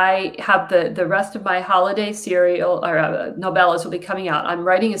 I have the rest of my holiday serial or novellas will be coming out. I'm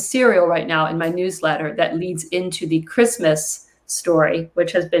writing a serial right now in my newsletter that leads into the Christmas story,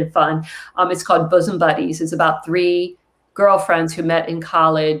 which has been fun. It's called Bosom Buddies. It's about 3 girlfriends who met in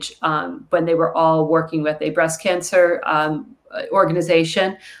college when they were all working with a breast cancer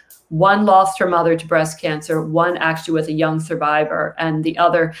organization. One lost her mother to breast cancer. One actually was a young survivor, and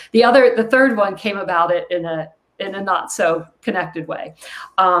the third one came about it in a not so connected way.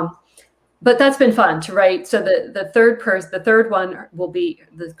 But that's been fun to write. So the third one will be,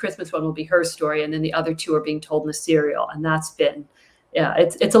 the Christmas one will be her story. And then the other 2 are being told in the serial. And that's been,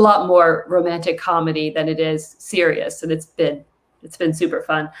 it's a lot more romantic comedy than it is serious. And it's been super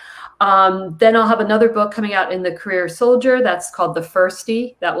fun. Then I'll have another book coming out in the Career Soldier. That's called The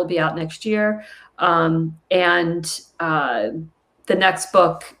Firstie. That will be out next year. The next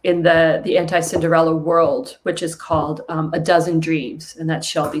book in the anti-Cinderella world, which is called A Dozen Dreams, and that's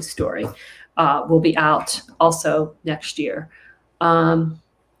Shelby's story, will be out also next year.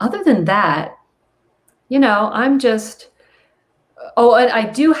 Other than that, I'm just, and I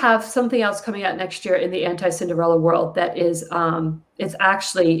do have something else coming out next year in the anti-Cinderella world that is, it's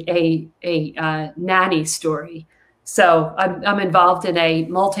actually a nanny story. So I'm involved in a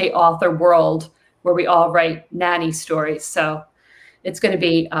multi-author world where we all write nanny stories. So it's going to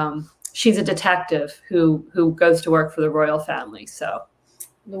be, she's a detective who goes to work for the royal family. So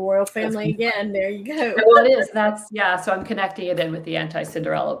the royal family again. There you go. Well, it is. So I'm connecting it in with the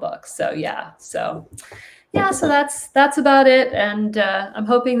anti-Cinderella book. So yeah. So that's about it. And I'm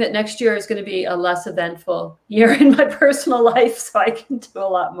hoping that next year is going to be a less eventful year in my personal life, so I can do a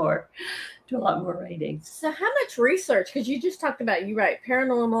lot more writing. So how much research? Because you just talked about, you write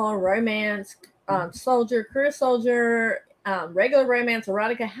paranormal, romance, soldier, career soldier, regular romance,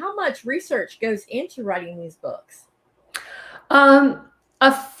 erotica. How much research goes into writing these books? A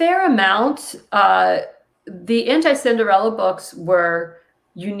fair amount. The anti-Cinderella books were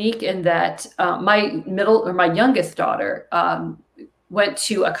unique in that my youngest daughter went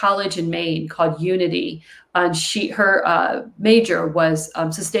to a college in Maine called Unity, and her major was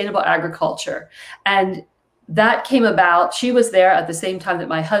sustainable agriculture, and that came about. She was there at the same time that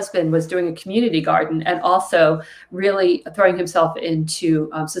my husband was doing a community garden and also really throwing himself into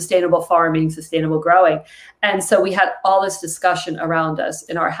sustainable farming, sustainable growing. And so we had all this discussion around us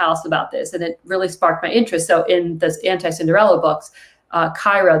in our house about this, and it really sparked my interest. So in the anti-Cinderella books,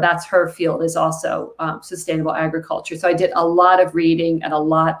 Kyra, that's her field, is also sustainable agriculture. So I did a lot of reading and a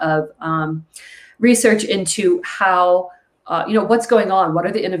lot of research into how what's going on? What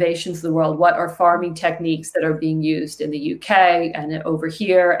are the innovations in the world? What are farming techniques that are being used in the UK and over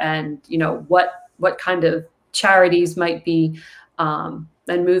here? And, what kind of charities might be and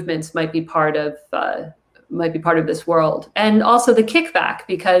movements might be part of this world? And also the kickback,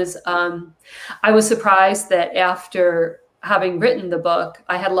 because I was surprised that after having written the book,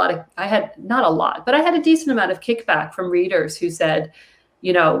 I had not a lot, but I had a decent amount of kickback from readers who said,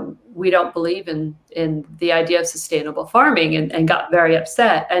 we don't believe in the idea of sustainable farming, and got very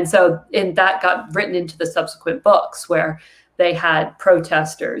upset. And so that got written into the subsequent books, where they had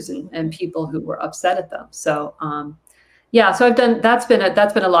protesters and people who were upset at them. So so that's been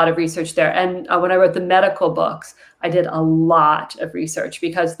a lot of research there. And when I wrote the medical books, I did a lot of research,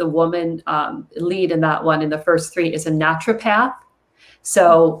 because the woman lead in that one, in the first 3, is a naturopath.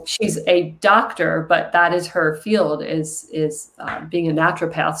 So she's a doctor, but that is her field, is being a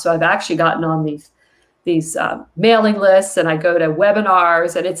naturopath. So I've actually gotten on these mailing lists, and I go to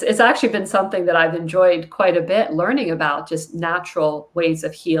webinars, and it's actually been something that I've enjoyed quite a bit, learning about just natural ways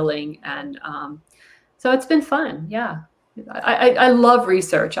of healing. And so it's been fun. Yeah. I love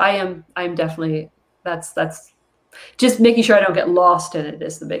research. I'm definitely, that's just making sure I don't get lost in it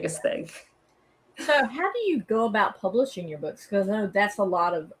is the biggest thing. So how do you go about publishing your books? Because I know that's a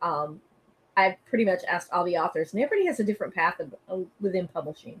lot of, I've pretty much asked all the authors, and everybody has a different path within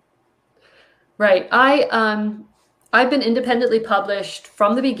publishing. Right. I've been independently published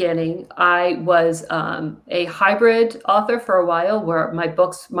from the beginning. I was a hybrid author for a while, where my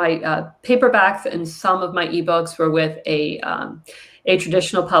books, my paperbacks and some of my ebooks were with a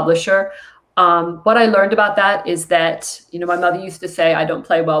traditional publisher. What I learned about that is that, my mother used to say, I don't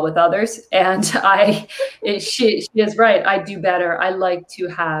play well with others. And she is right. I do better. I like to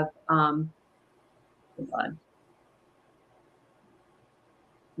have, hold on.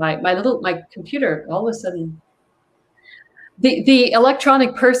 My computer, all of a sudden, the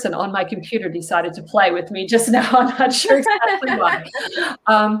electronic person on my computer decided to play with me just now. I'm not sure exactly why.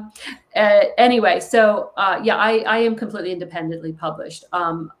 Anyway, so I am completely independently published.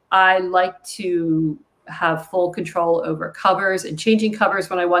 I like to have full control over covers and changing covers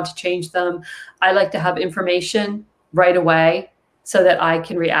when I want to change them. I like to have information right away so that I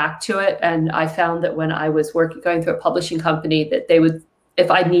can react to it. And I found that when I was going through a publishing company, that they would, if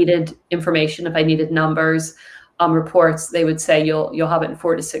I needed information, if I needed numbers, reports, they would say, you'll have it in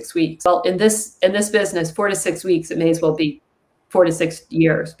 4 to 6 weeks. Well, in this business, 4 to 6 weeks, it may as well be 4 to 6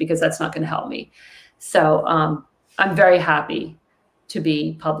 years, because that's not going to help me. So I'm very happy to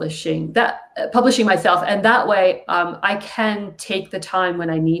be publishing myself. And that way I can take the time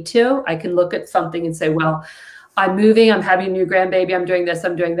when I need to. I can look at something and say, well, I'm moving, I'm having a new grandbaby, I'm doing this,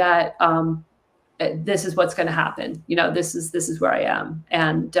 I'm doing that. This is what's going to happen. This is where I am.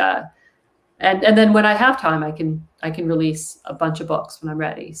 And then when I have time, I can release a bunch of books when I'm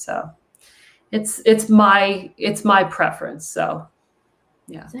ready. So it's my preference. So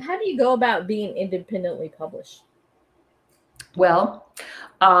yeah. So how do you go about being independently published? Well,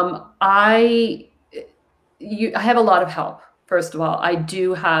 I have a lot of help. First of all, I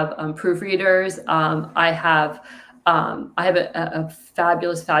do have proofreaders. I have a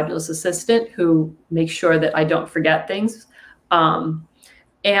fabulous assistant who makes sure that I don't forget things.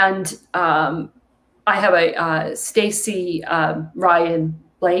 And I have a Stacy Ryan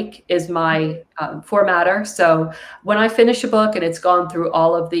Blake is my formatter. So when I finish a book and it's gone through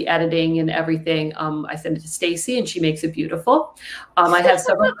all of the editing and everything, I send it to Stacy and she makes it beautiful. I have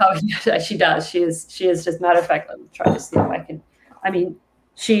several copies. She does. She is just, as a matter of fact, let me try to see if I can.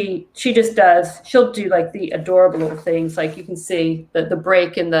 She just does. She'll do like the adorable little things, like you can see the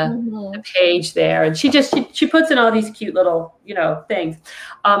break in the page there, and she puts in all these cute little things.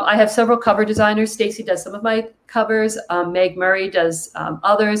 I have several cover designers. Stacy does some of my covers. Meg Murray does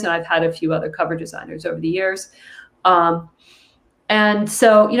others, and I've had a few other cover designers over the years. And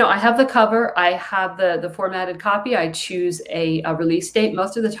so I have the cover. I have the formatted copy. I choose a release date.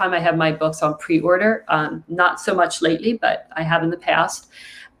 Most of the time, I have my books on pre-order. Not so much lately, but I have in the past.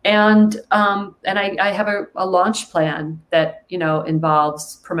 And I have a launch plan that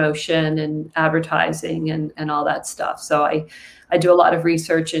involves promotion and advertising and all that stuff. So I do a lot of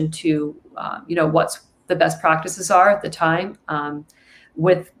research into what's the best practices are at the time.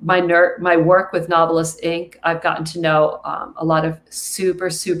 With my work with Novelist Inc., I've gotten to know a lot of super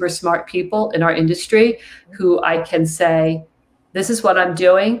smart people in our industry who I can say, this is what I'm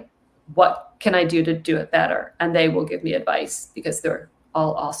doing. What can I do to do it better? And they will give me advice, because they're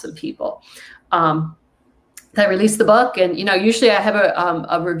all awesome people. I release the book, and usually I have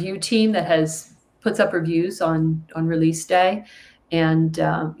a review team that puts up reviews on release day, and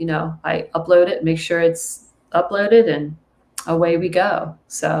I upload it, make sure it's uploaded, and away we go.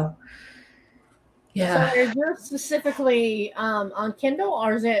 So yeah. So is yours specifically on Kindle,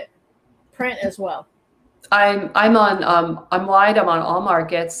 or is it print as well? I'm wide. I'm on all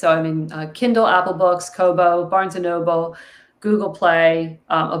markets. So I'm in Kindle, Apple Books, Kobo, Barnes & Noble, Google Play,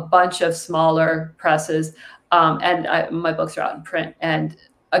 a bunch of smaller presses. My books are out in print, and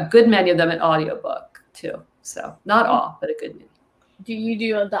a good many of them an audiobook too. So not all, but a good many. Do you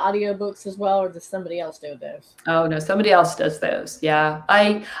do the audiobooks as well, or does somebody else do those? Oh no, somebody else does those. Yeah.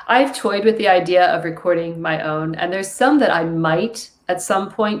 I've toyed with the idea of recording my own, and there's some that I might at some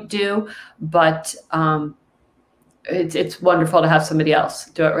point do, but it's wonderful to have somebody else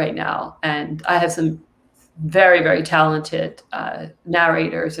do it right now. And I have some very, very talented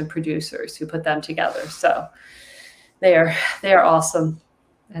narrators and producers who put them together. So they are awesome.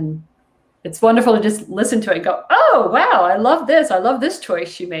 And it's wonderful to just listen to it and go, oh, wow, I love this. I love this choice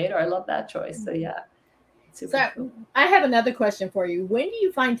she made, or I love that choice. So yeah. So I have another question for you. When do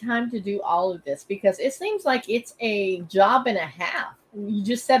you find time to do all of this? Because it seems like it's a job and a half. You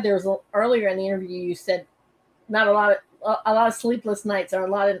just said earlier in the interview, you said not a lot of sleepless nights or a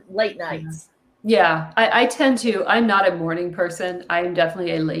lot of late nights. Yeah, I tend to. I'm not a morning person. I'm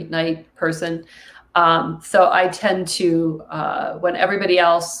definitely a late night person. So I tend to, when everybody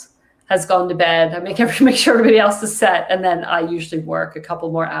else has gone to bed, I make sure everybody else is set, and then I usually work a couple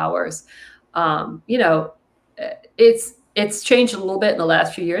more hours. It's changed a little bit in the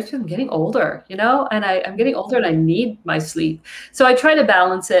last few years because I'm getting older, and I'm getting older and I need my sleep. So I try to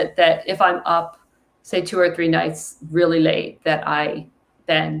balance it that if I'm up, say 2 or 3 nights really late, that I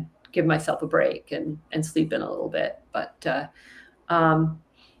then give myself a break and sleep in a little bit. But,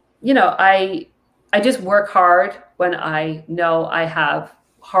 I just work hard when I know I have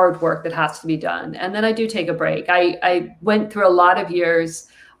hard work that has to be done. And then I do take a break. I went through a lot of years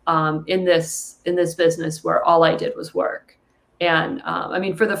in this business where all I did was work. And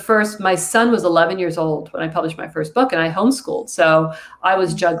my son was 11 years old when I published my first book, and I homeschooled. So I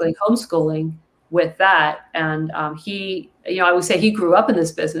was juggling homeschooling with that. And I would say he grew up in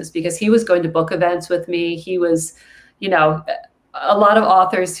this business because he was going to book events with me. He was, a lot of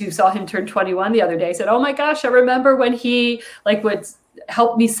authors who saw him turn 21 the other day said, oh my gosh, I remember when he would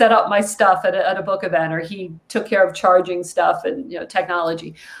help me set up my stuff at a book event, or he took care of charging stuff and,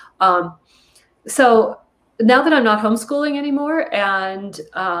 technology. So now that I'm not homeschooling anymore, and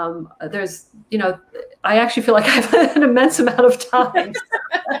there's, I actually feel like I have an immense amount of time.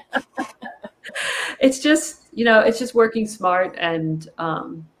 It's just working smart. And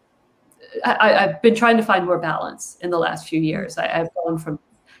I've been trying to find more balance in the last few years. I've gone from,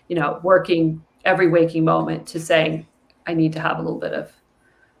 working every waking moment to saying I need to have a little bit of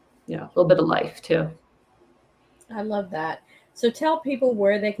life too. I love that. So tell people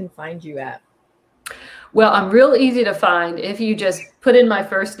where they can find you at. Well, I'm real easy to find if you just put in my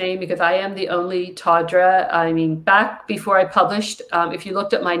first name, because I am the only Tawdra. I mean, back before I published, if you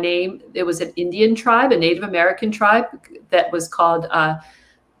looked at my name, it was an Indian tribe, a Native American tribe that was called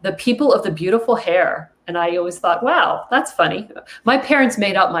the People of the Beautiful Hair. And I always thought, wow, that's funny. My parents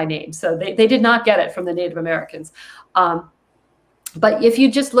made up my name, so they did not get it from the Native Americans. But if you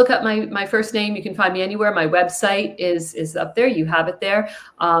just look up my first name, you can find me anywhere. My website is up there. You have it there.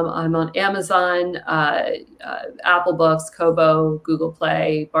 I'm on Amazon, Apple Books, Kobo, Google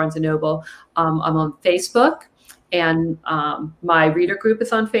Play, Barnes & Noble. I'm on Facebook. And my reader group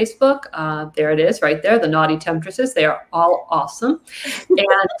is on Facebook. There it is right there, The Naughty Temptresses. They are all awesome.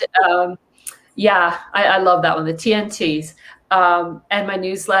 And I love that one, the TNTs. And my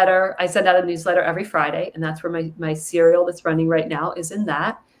newsletter, I send out a newsletter every Friday, and that's where my serial that's running right now is in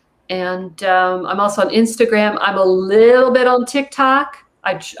that. And I'm also on Instagram. I'm a little bit on TikTok.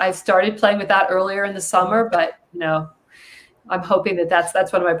 I started playing with that earlier in the summer, but I'm hoping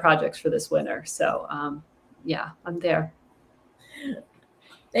that's one of my projects for this winter. So I'm there.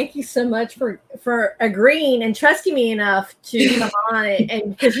 Thank you so much for agreeing and trusting me enough to come on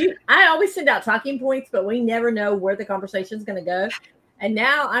and because I always send out talking points, but we never know where the conversation is going to go. And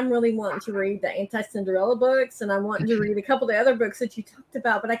now I'm really wanting to read the Anti-Cinderella books, and I'm wanting to read a couple of the other books that you talked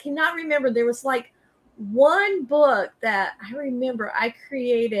about, but I cannot remember. There was one book that I remember I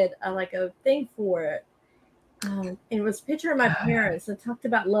created a thing for it. And it was a picture of my parents and talked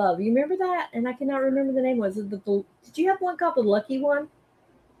about love. You remember that? And I cannot remember the name. Did you have one called The Lucky One?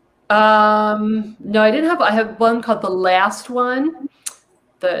 No, I didn't have. I have one called The Last One,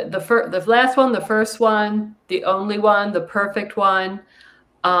 the last one, the first one, the only one, the perfect one.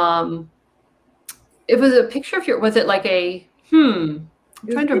 It was a picture of was it like a? I'm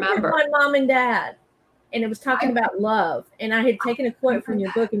trying to remember. My mom and dad, and it was talking about love. And I had taken a quote from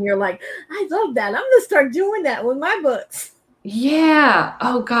your book, and you're like, I love that. I'm gonna start doing that with my books. Yeah.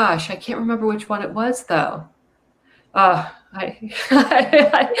 Oh gosh, I can't remember which one it was though. Now I'm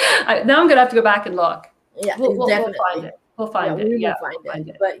gonna have to go back and look. Yeah, we'll definitely. find it. We'll find it. We Yeah, will we'll find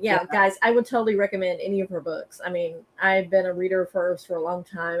it. But yeah, guys, I would totally recommend any of her books. I mean, I've been a reader of hers for a long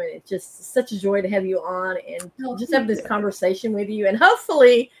time, and it's just such a joy to have you on and just have this conversation with you. And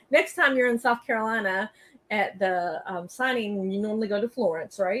hopefully next time you're in South Carolina at the signing, you normally go to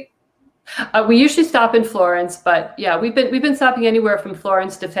Florence, right? We usually stop in Florence, but yeah, we've been stopping anywhere from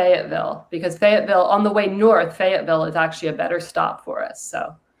Florence to Fayetteville, because Fayetteville, on the way north, Fayetteville is actually a better stop for us.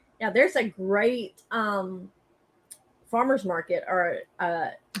 So yeah, there's a great farmers market or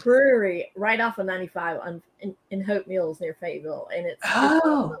brewery right off of 95 in Hope Mills near Fayetteville, and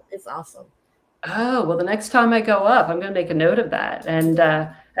it's awesome. Oh, well, the next time I go up, I'm going to make a note of that. And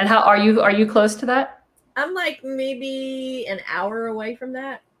how are you close to that? I'm like maybe an hour away from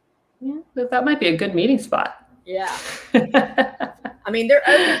that. Yeah, that might be a good meeting spot. Yeah. I mean, they're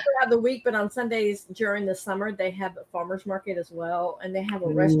open throughout the week, but on Sundays during the summer, they have a farmer's market as well. And they have a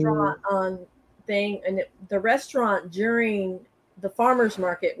restaurant on thing. And the restaurant during the farmer's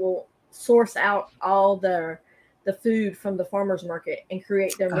market will source out all the food from the farmer's market and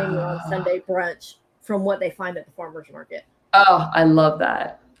create their menu on Sunday brunch from what they find at the farmer's market. Oh, I love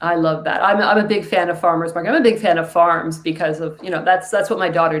that. I'm a big fan of farmers market. I'm a big fan of farms because of, that's what my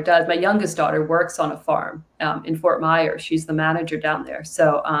daughter does. My youngest daughter works on a farm in Fort Myers. She's the manager down there.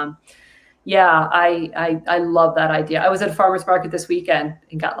 So yeah, I love that idea. I was at a farmer's market this weekend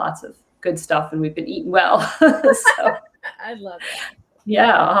and got lots of good stuff, and we've been eating well. So I love that.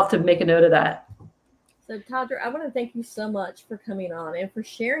 Yeah, I'll have to make a note of that. So Tawdra, I want to thank you so much for coming on and for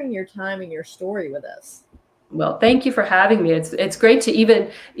sharing your time and your story with us. Well, thank you for having me. It's great to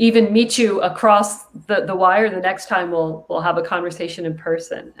even meet you across the wire. The next time we'll have a conversation in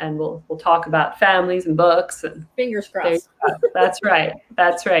person, and we'll talk about families and books, and fingers crossed. That's right.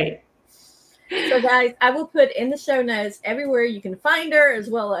 So guys, I will put in the show notes everywhere you can find her, as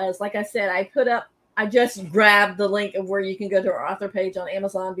well as, like I said, I just grabbed the link of where you can go to our author page on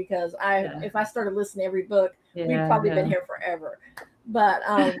Amazon, because if I started listening to every book, we've probably been here forever. But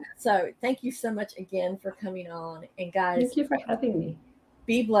so thank you so much again for coming on. And guys, thank you for having me.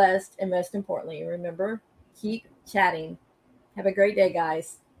 Be blessed, and most importantly, remember, keep chatting. Have a great day,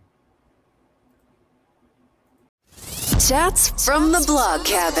 guys. Chats from the Blog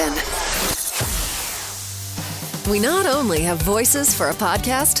Cabin. We not only have voices for a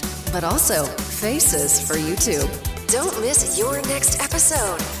podcast, but also faces for YouTube. Don't miss your next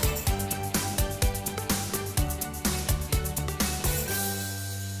episode.